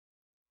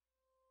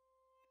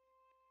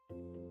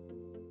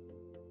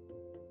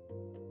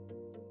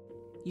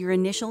Your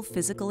initial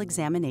physical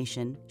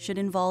examination should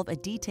involve a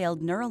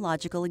detailed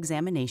neurological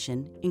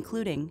examination,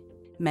 including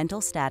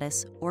mental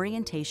status,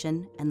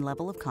 orientation, and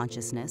level of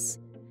consciousness,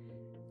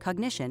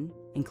 cognition,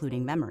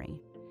 including memory,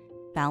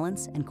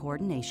 balance and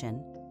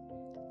coordination,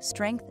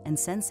 strength and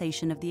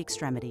sensation of the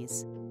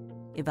extremities,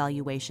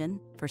 evaluation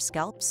for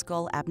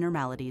scalp-skull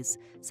abnormalities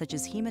such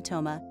as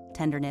hematoma,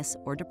 tenderness,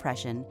 or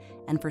depression,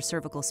 and for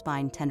cervical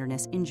spine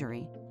tenderness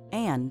injury,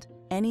 and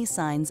any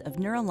signs of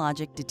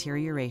neurologic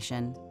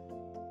deterioration.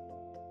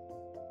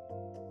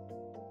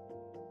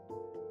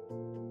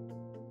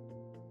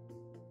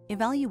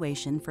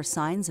 Evaluation for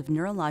signs of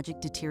neurologic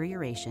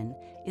deterioration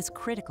is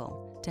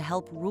critical to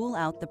help rule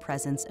out the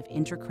presence of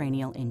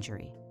intracranial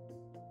injury.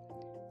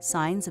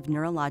 Signs of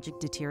neurologic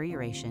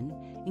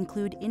deterioration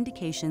include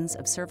indications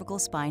of cervical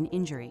spine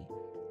injury,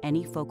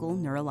 any focal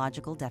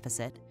neurological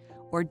deficit,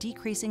 or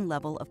decreasing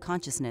level of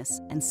consciousness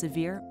and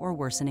severe or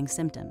worsening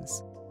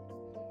symptoms.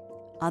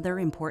 Other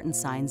important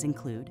signs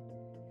include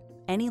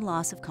any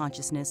loss of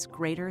consciousness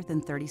greater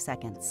than 30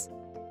 seconds,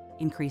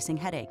 increasing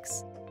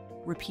headaches,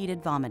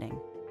 repeated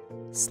vomiting,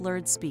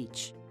 slurred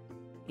speech,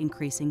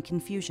 increasing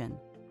confusion,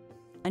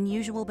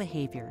 unusual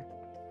behavior,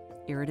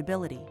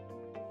 irritability,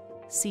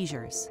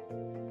 seizures,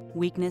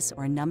 weakness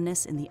or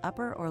numbness in the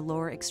upper or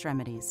lower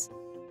extremities,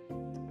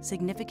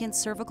 significant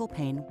cervical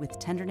pain with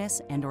tenderness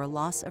and/or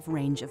loss of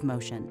range of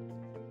motion.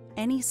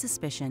 Any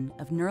suspicion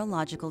of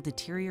neurological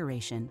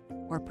deterioration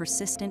or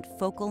persistent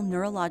focal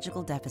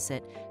neurological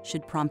deficit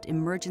should prompt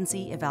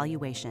emergency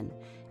evaluation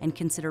and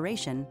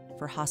consideration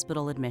for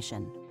hospital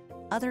admission.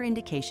 Other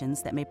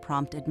indications that may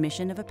prompt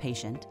admission of a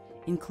patient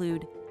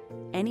include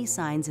any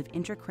signs of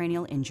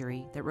intracranial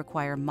injury that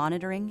require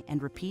monitoring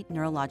and repeat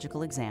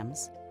neurological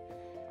exams,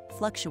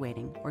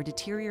 fluctuating or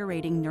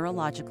deteriorating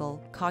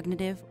neurological,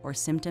 cognitive, or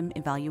symptom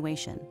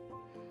evaluation.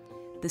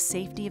 The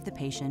safety of the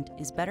patient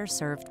is better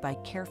served by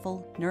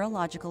careful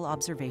neurological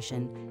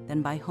observation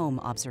than by home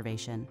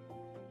observation.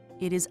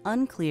 It is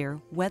unclear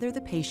whether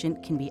the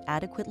patient can be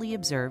adequately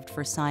observed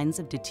for signs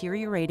of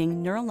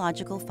deteriorating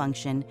neurological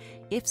function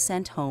if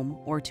sent home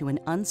or to an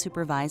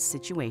unsupervised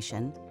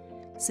situation,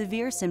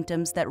 severe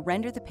symptoms that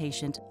render the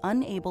patient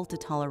unable to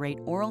tolerate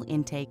oral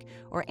intake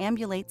or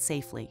ambulate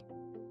safely.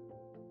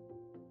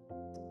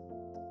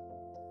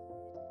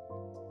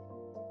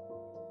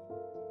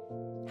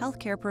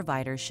 Healthcare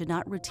providers should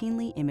not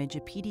routinely image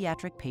a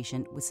pediatric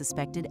patient with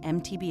suspected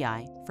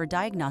MTBI for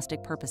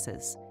diagnostic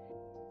purposes.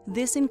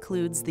 This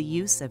includes the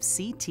use of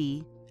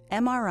CT,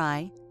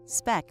 MRI,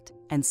 SPECT,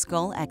 and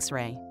skull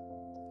X-ray.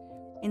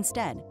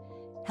 Instead,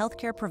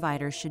 healthcare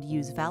providers should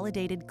use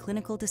validated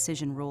clinical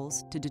decision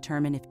rules to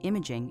determine if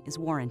imaging is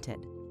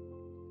warranted.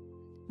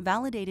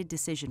 Validated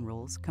decision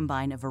rules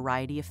combine a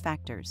variety of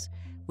factors,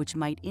 which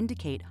might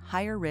indicate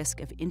higher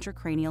risk of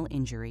intracranial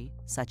injury,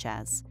 such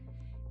as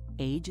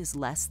age is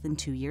less than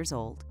 2 years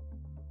old,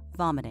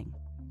 vomiting,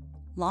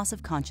 loss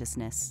of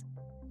consciousness,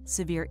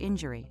 severe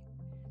injury,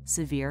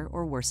 severe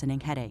or worsening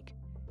headache,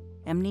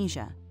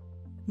 amnesia,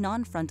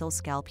 non-frontal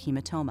scalp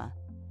hematoma,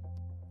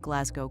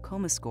 Glasgow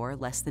Coma score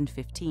less than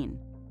 15,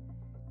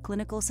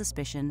 clinical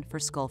suspicion for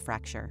skull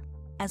fracture.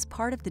 As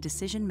part of the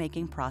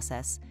decision-making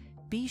process,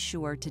 be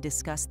sure to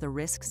discuss the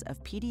risks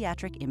of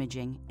pediatric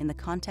imaging in the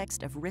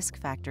context of risk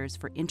factors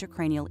for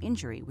intracranial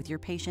injury with your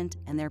patient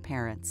and their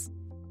parents.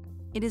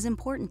 It is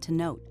important to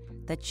note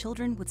that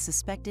children with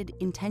suspected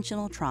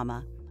intentional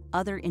trauma,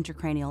 other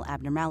intracranial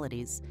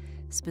abnormalities,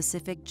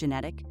 specific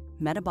genetic,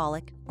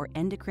 metabolic, or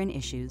endocrine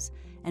issues,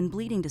 and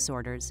bleeding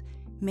disorders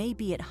may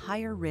be at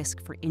higher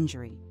risk for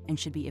injury and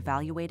should be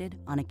evaluated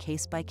on a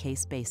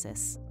case-by-case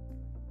basis.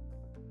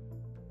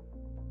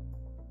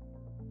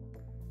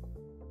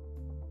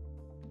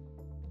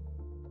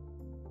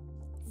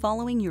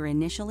 Following your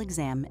initial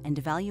exam and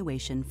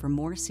evaluation for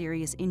more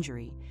serious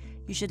injury,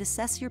 you should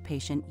assess your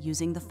patient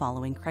using the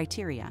following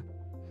criteria: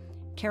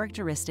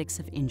 characteristics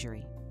of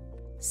injury,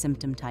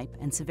 symptom type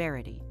and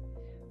severity,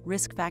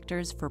 risk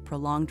factors for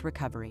prolonged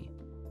recovery.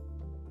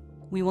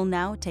 We will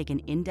now take an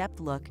in-depth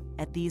look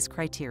at these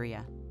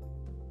criteria.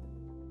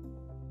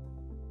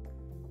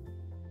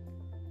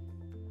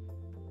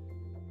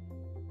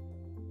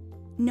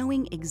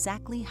 Knowing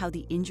exactly how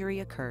the injury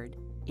occurred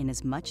in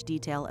as much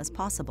detail as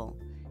possible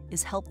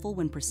is helpful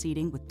when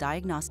proceeding with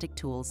diagnostic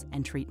tools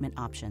and treatment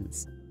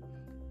options.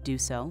 Do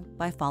so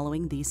by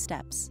following these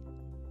steps.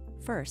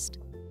 First,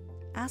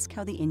 ask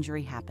how the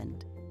injury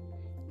happened.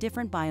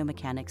 Different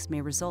biomechanics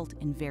may result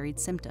in varied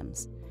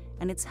symptoms,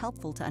 and it's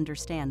helpful to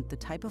understand the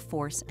type of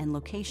force and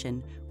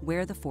location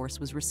where the force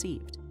was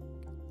received.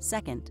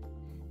 Second,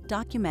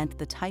 document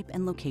the type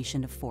and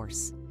location of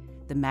force.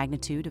 The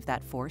magnitude of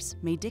that force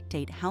may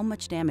dictate how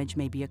much damage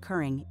may be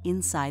occurring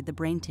inside the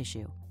brain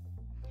tissue.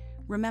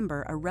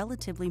 Remember, a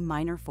relatively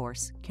minor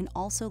force can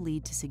also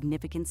lead to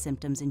significant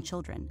symptoms in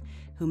children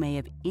who may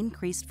have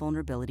increased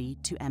vulnerability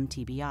to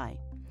MTBI.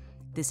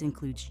 This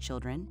includes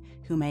children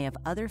who may have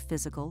other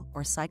physical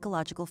or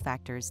psychological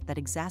factors that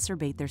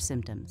exacerbate their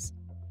symptoms.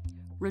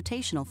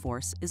 Rotational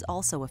force is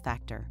also a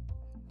factor.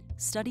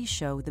 Studies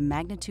show the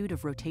magnitude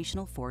of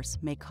rotational force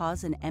may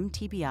cause an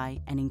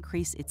MTBI and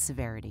increase its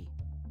severity.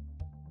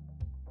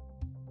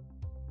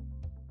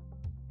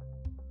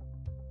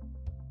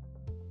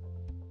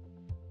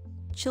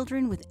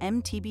 Children with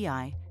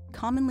MTBI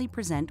commonly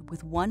present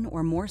with one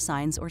or more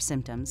signs or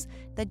symptoms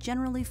that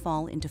generally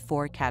fall into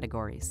 4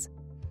 categories.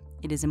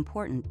 It is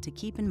important to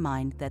keep in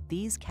mind that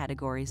these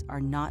categories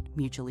are not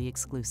mutually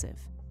exclusive.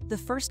 The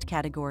first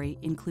category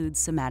includes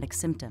somatic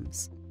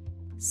symptoms.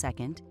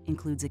 Second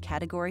includes a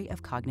category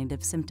of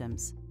cognitive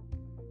symptoms.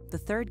 The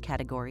third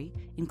category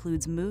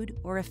includes mood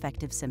or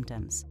affective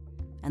symptoms.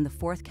 And the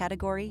fourth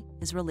category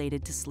is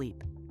related to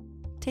sleep.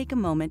 Take a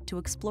moment to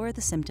explore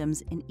the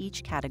symptoms in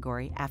each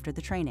category after the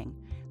training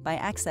by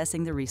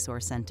accessing the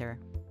Resource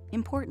Center.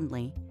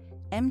 Importantly,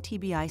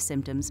 MTBI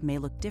symptoms may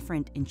look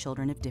different in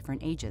children of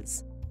different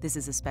ages. This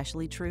is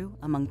especially true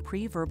among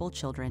pre-verbal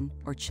children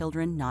or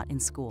children not in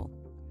school.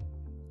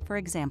 For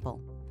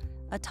example,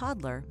 a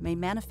toddler may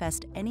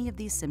manifest any of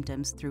these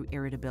symptoms through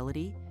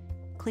irritability,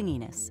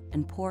 clinginess,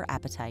 and poor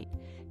appetite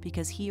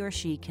because he or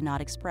she cannot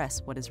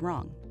express what is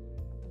wrong.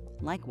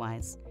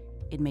 Likewise,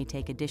 it may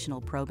take additional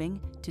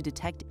probing to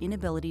detect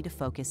inability to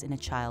focus in a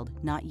child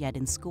not yet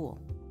in school.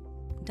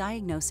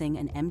 Diagnosing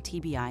an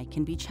MTBI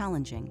can be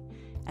challenging,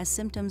 as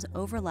symptoms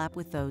overlap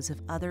with those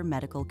of other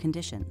medical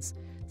conditions,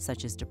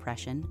 such as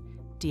depression,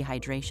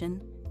 dehydration,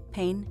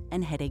 pain,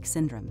 and headache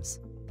syndromes.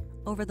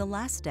 Over the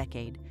last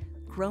decade,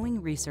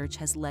 growing research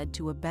has led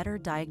to a better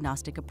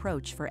diagnostic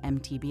approach for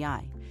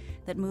MTBI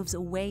that moves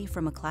away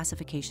from a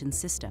classification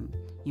system,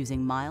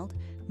 using mild,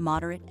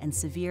 moderate, and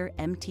severe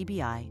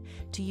MTBI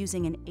to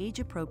using an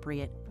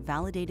age-appropriate,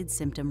 validated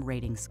symptom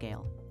rating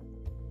scale.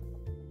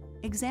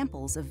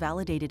 Examples of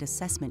validated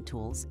assessment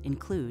tools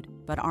include,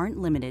 but aren't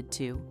limited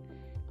to,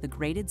 the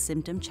Graded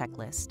Symptom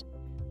Checklist,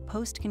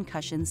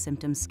 Post-Concussion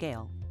Symptom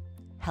Scale,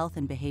 Health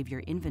and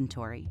Behavior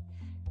Inventory,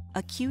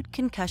 Acute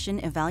Concussion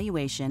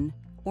Evaluation,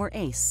 or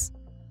ACE.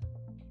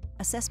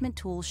 Assessment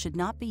tools should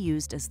not be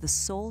used as the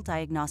sole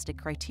diagnostic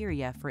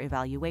criteria for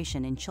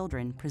evaluation in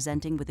children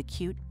presenting with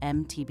acute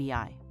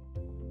MTBI.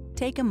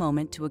 Take a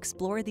moment to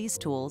explore these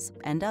tools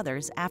and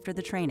others after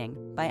the training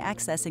by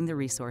accessing the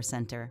Resource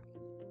Center.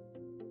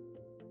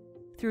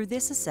 Through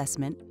this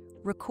assessment,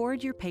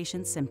 record your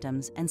patient's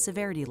symptoms and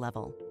severity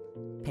level.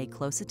 Pay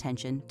close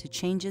attention to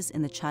changes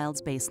in the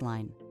child's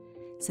baseline.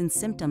 Since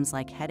symptoms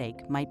like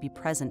headache might be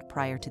present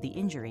prior to the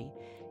injury,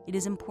 it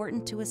is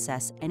important to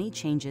assess any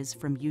changes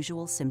from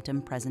usual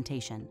symptom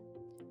presentation.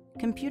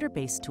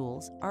 Computer-based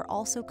tools are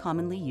also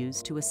commonly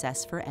used to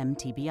assess for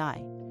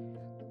MTBI.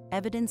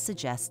 Evidence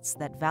suggests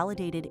that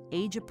validated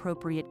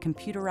age-appropriate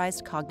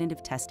computerized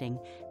cognitive testing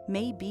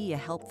may be a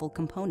helpful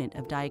component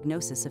of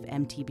diagnosis of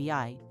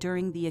MTBI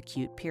during the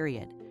acute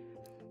period.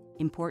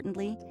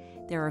 Importantly,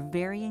 there are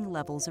varying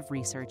levels of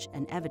research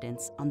and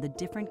evidence on the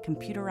different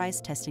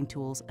computerized testing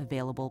tools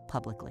available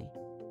publicly.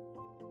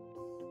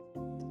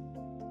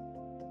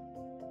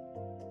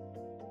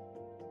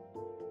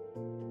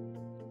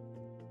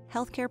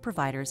 Healthcare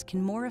providers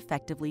can more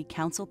effectively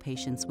counsel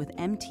patients with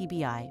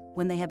MTBI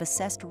when they have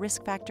assessed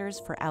risk factors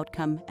for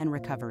outcome and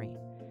recovery.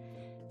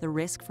 The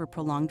risk for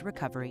prolonged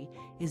recovery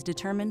is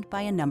determined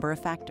by a number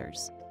of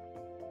factors.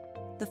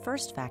 The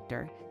first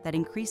factor that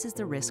increases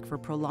the risk for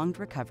prolonged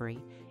recovery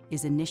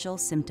is initial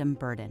symptom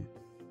burden.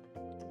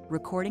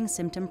 Recording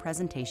symptom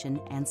presentation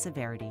and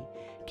severity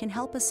can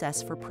help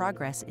assess for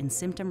progress in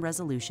symptom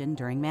resolution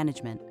during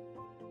management.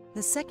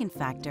 The second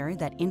factor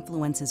that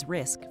influences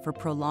risk for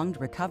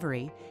prolonged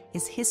recovery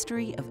is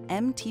history of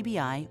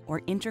MTBI or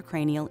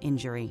intracranial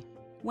injury.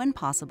 When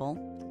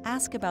possible,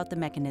 ask about the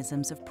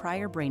mechanisms of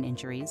prior brain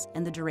injuries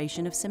and the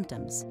duration of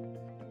symptoms.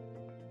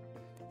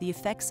 The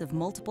effects of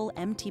multiple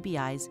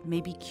MTBIs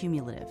may be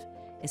cumulative,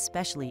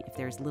 especially if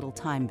there is little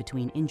time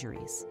between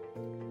injuries.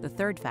 The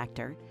third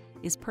factor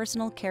is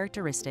personal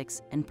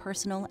characteristics and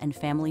personal and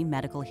family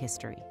medical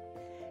history.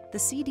 The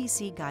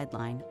CDC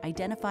guideline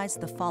identifies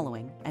the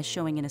following as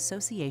showing an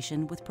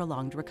association with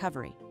prolonged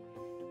recovery.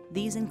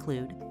 These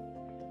include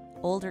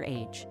older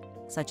age,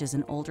 such as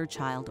an older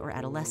child or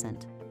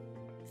adolescent,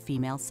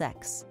 female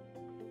sex,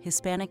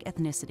 Hispanic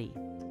ethnicity,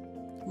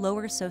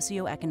 lower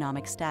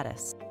socioeconomic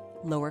status,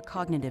 lower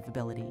cognitive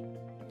ability,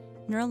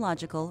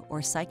 neurological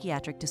or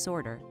psychiatric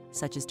disorder,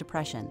 such as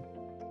depression,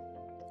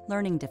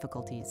 learning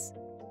difficulties,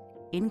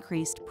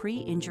 increased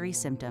pre-injury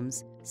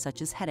symptoms,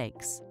 such as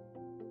headaches,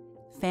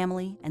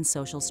 family and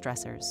social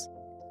stressors.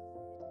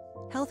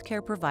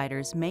 Healthcare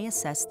providers may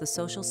assess the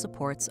social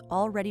supports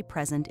already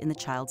present in the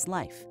child's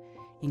life,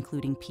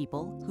 including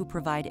people who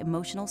provide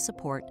emotional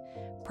support,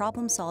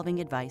 problem-solving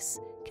advice,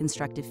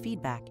 constructive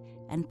feedback,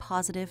 and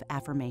positive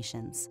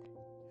affirmations.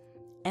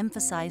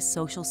 Emphasize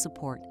social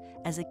support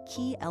as a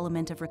key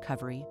element of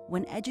recovery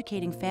when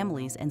educating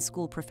families and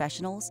school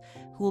professionals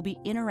who will be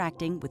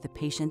interacting with the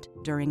patient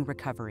during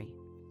recovery.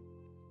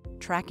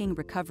 Tracking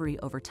recovery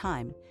over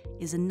time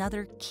is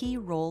another key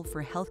role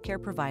for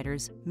healthcare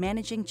providers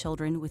managing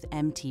children with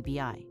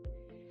MTBI.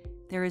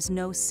 There is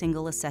no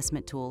single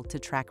assessment tool to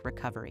track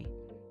recovery.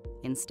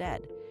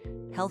 Instead,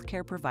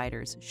 healthcare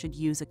providers should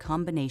use a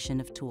combination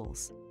of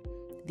tools.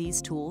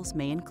 These tools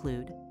may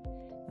include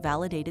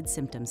validated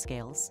symptom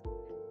scales,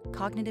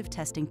 cognitive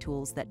testing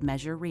tools that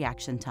measure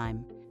reaction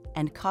time,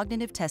 and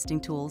cognitive testing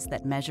tools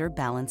that measure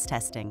balance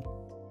testing.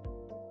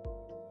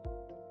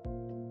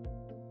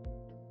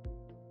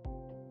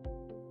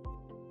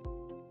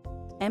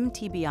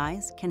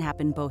 MTBIs can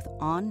happen both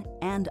on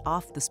and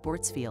off the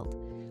sports field.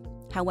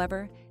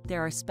 However, there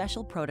are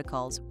special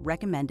protocols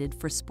recommended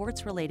for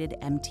sports-related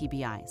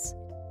MTBIs.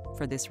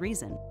 For this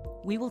reason,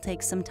 we will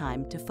take some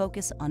time to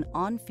focus on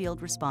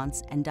on-field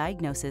response and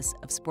diagnosis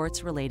of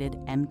sports-related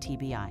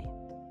MTBI.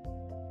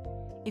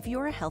 If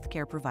you're a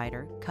healthcare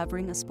provider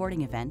covering a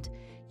sporting event,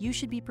 you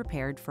should be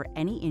prepared for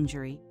any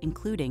injury,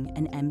 including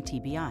an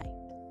MTBI.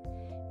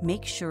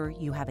 Make sure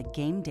you have a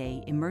game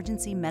day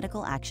emergency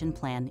medical action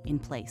plan in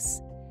place.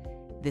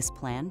 This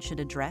plan should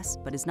address,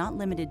 but is not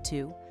limited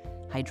to,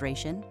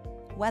 hydration,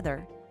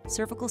 weather,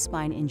 cervical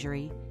spine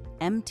injury,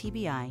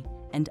 MTBI,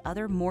 and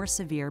other more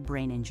severe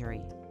brain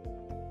injury.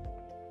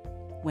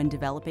 When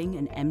developing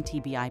an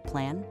MTBI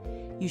plan,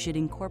 you should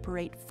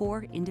incorporate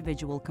 4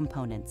 individual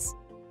components.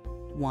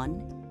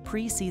 1.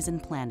 Pre-season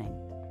planning.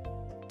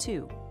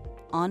 2.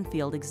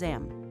 On-field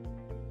exam.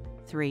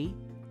 3.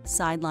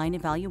 Sideline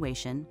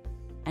evaluation.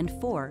 And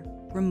 4.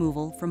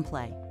 Removal from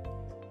play.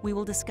 We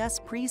will discuss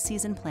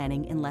pre-season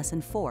planning in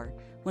Lesson 4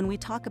 when we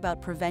talk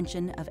about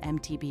prevention of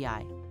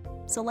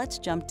MTBI. So let's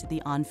jump to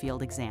the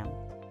on-field exam.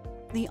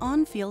 The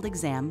on-field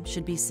exam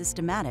should be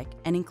systematic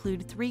and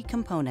include 3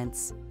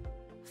 components.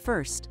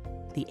 First,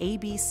 the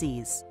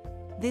ABCs.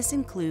 This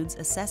includes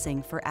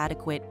assessing for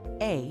adequate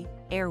A.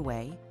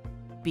 Airway,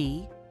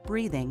 B.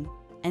 Breathing,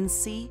 and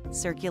C.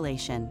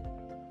 Circulation.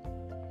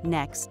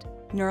 Next,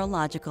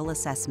 neurological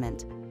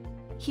assessment.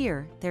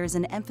 Here, there is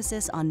an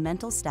emphasis on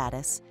mental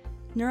status,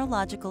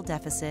 neurological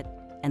deficit,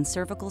 and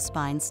cervical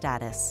spine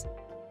status.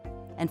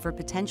 And for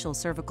potential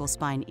cervical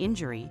spine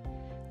injury,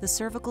 the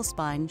cervical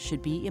spine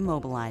should be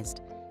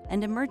immobilized,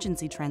 and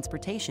emergency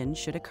transportation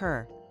should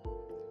occur.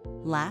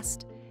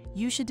 Last,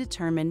 you should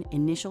determine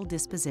initial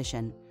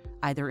disposition,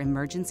 either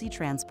emergency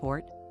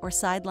transport or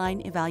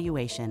sideline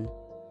evaluation.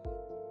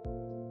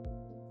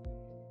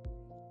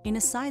 In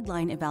a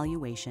sideline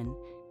evaluation,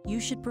 you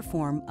should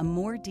perform a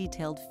more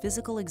detailed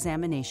physical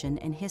examination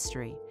and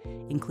history,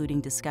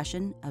 including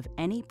discussion of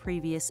any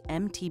previous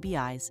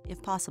MTBIs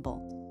if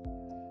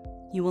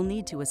possible. You will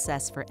need to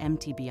assess for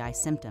MTBI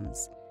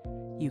symptoms.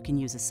 You can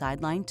use a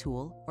sideline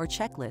tool or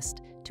checklist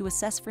to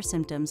assess for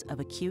symptoms of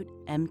acute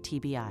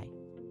MTBI.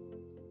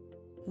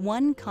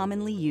 One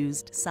commonly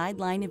used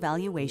sideline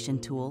evaluation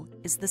tool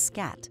is the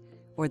SCAT,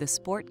 or the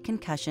Sport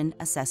Concussion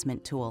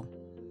Assessment Tool.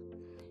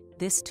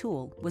 This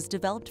tool was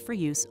developed for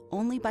use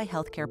only by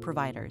healthcare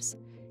providers.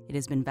 It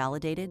has been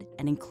validated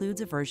and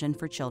includes a version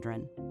for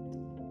children.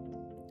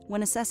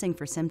 When assessing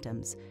for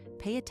symptoms,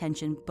 pay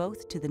attention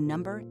both to the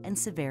number and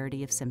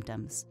severity of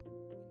symptoms.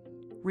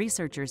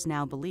 Researchers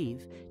now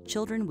believe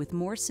children with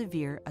more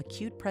severe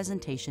acute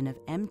presentation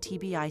of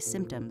MTBI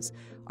symptoms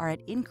are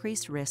at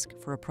increased risk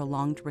for a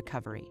prolonged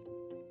recovery.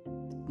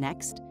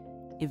 Next,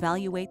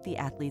 evaluate the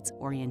athlete's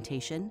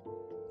orientation,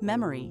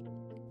 memory,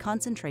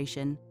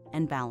 concentration,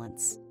 and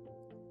balance.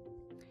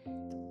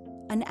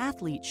 An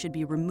athlete should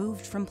be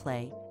removed from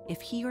play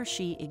if he or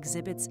she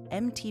exhibits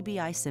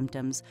MTBI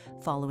symptoms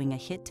following a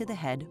hit to the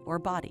head or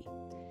body.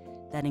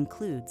 That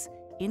includes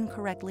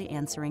incorrectly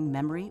answering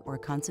memory or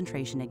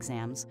concentration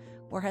exams,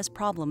 or has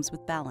problems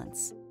with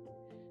balance.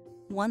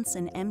 Once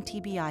an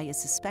MTBI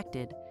is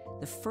suspected,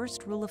 the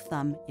first rule of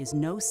thumb is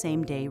no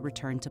same-day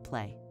return to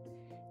play.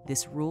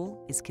 This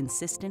rule is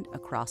consistent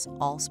across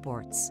all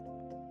sports.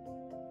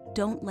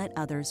 Don't let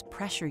others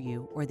pressure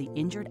you or the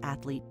injured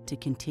athlete to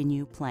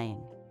continue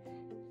playing.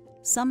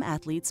 Some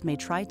athletes may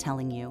try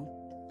telling you,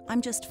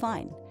 "I'm just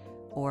fine,"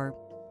 or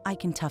 "I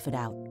can tough it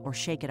out," or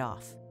 "shake it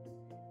off."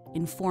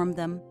 Inform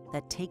them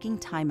that taking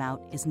time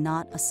out is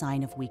not a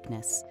sign of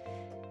weakness,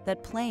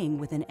 that playing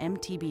with an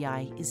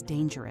MTBI is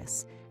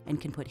dangerous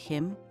and can put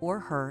him or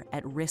her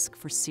at risk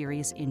for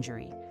serious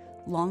injury,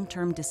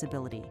 long-term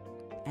disability,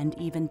 and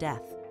even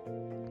death.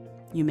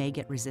 You may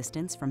get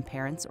resistance from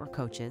parents or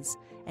coaches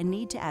and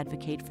need to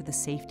advocate for the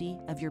safety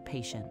of your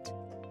patient.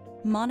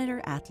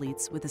 Monitor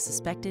athletes with a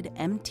suspected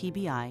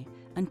MTBI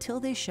until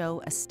they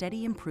show a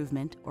steady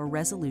improvement or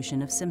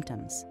resolution of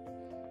symptoms.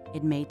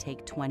 It may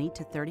take 20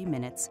 to 30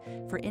 minutes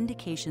for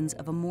indications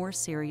of a more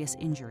serious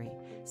injury,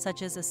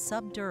 such as a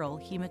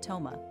subdural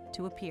hematoma,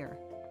 to appear.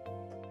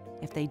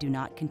 If they do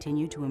not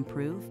continue to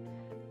improve,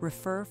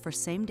 refer for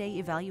same-day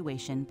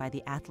evaluation by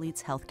the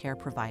athlete's healthcare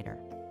provider.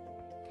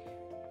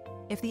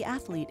 If the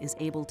athlete is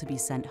able to be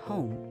sent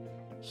home,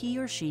 he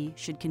or she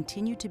should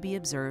continue to be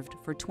observed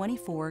for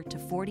 24 to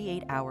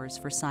 48 hours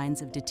for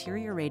signs of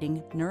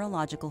deteriorating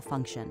neurological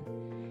function.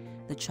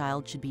 The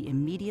child should be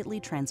immediately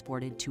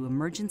transported to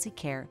emergency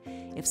care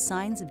if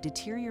signs of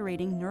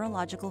deteriorating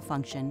neurological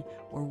function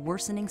or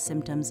worsening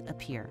symptoms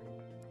appear.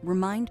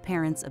 Remind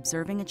parents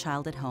observing a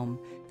child at home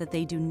that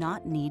they do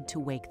not need to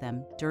wake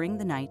them during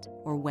the night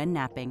or when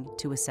napping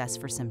to assess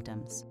for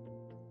symptoms.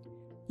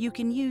 You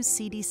can use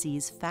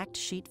CDC's Fact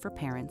Sheet for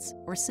Parents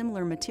or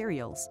similar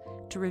materials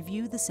to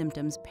review the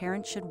symptoms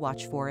parents should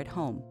watch for at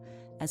home,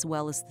 as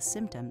well as the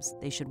symptoms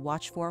they should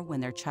watch for when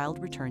their child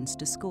returns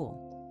to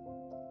school.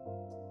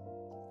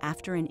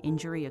 After an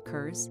injury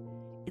occurs,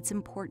 it's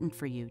important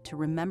for you to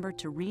remember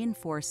to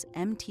reinforce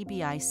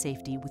MTBI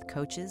safety with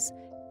coaches,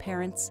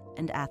 parents,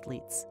 and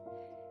athletes.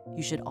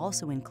 You should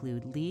also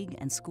include league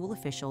and school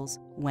officials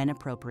when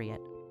appropriate.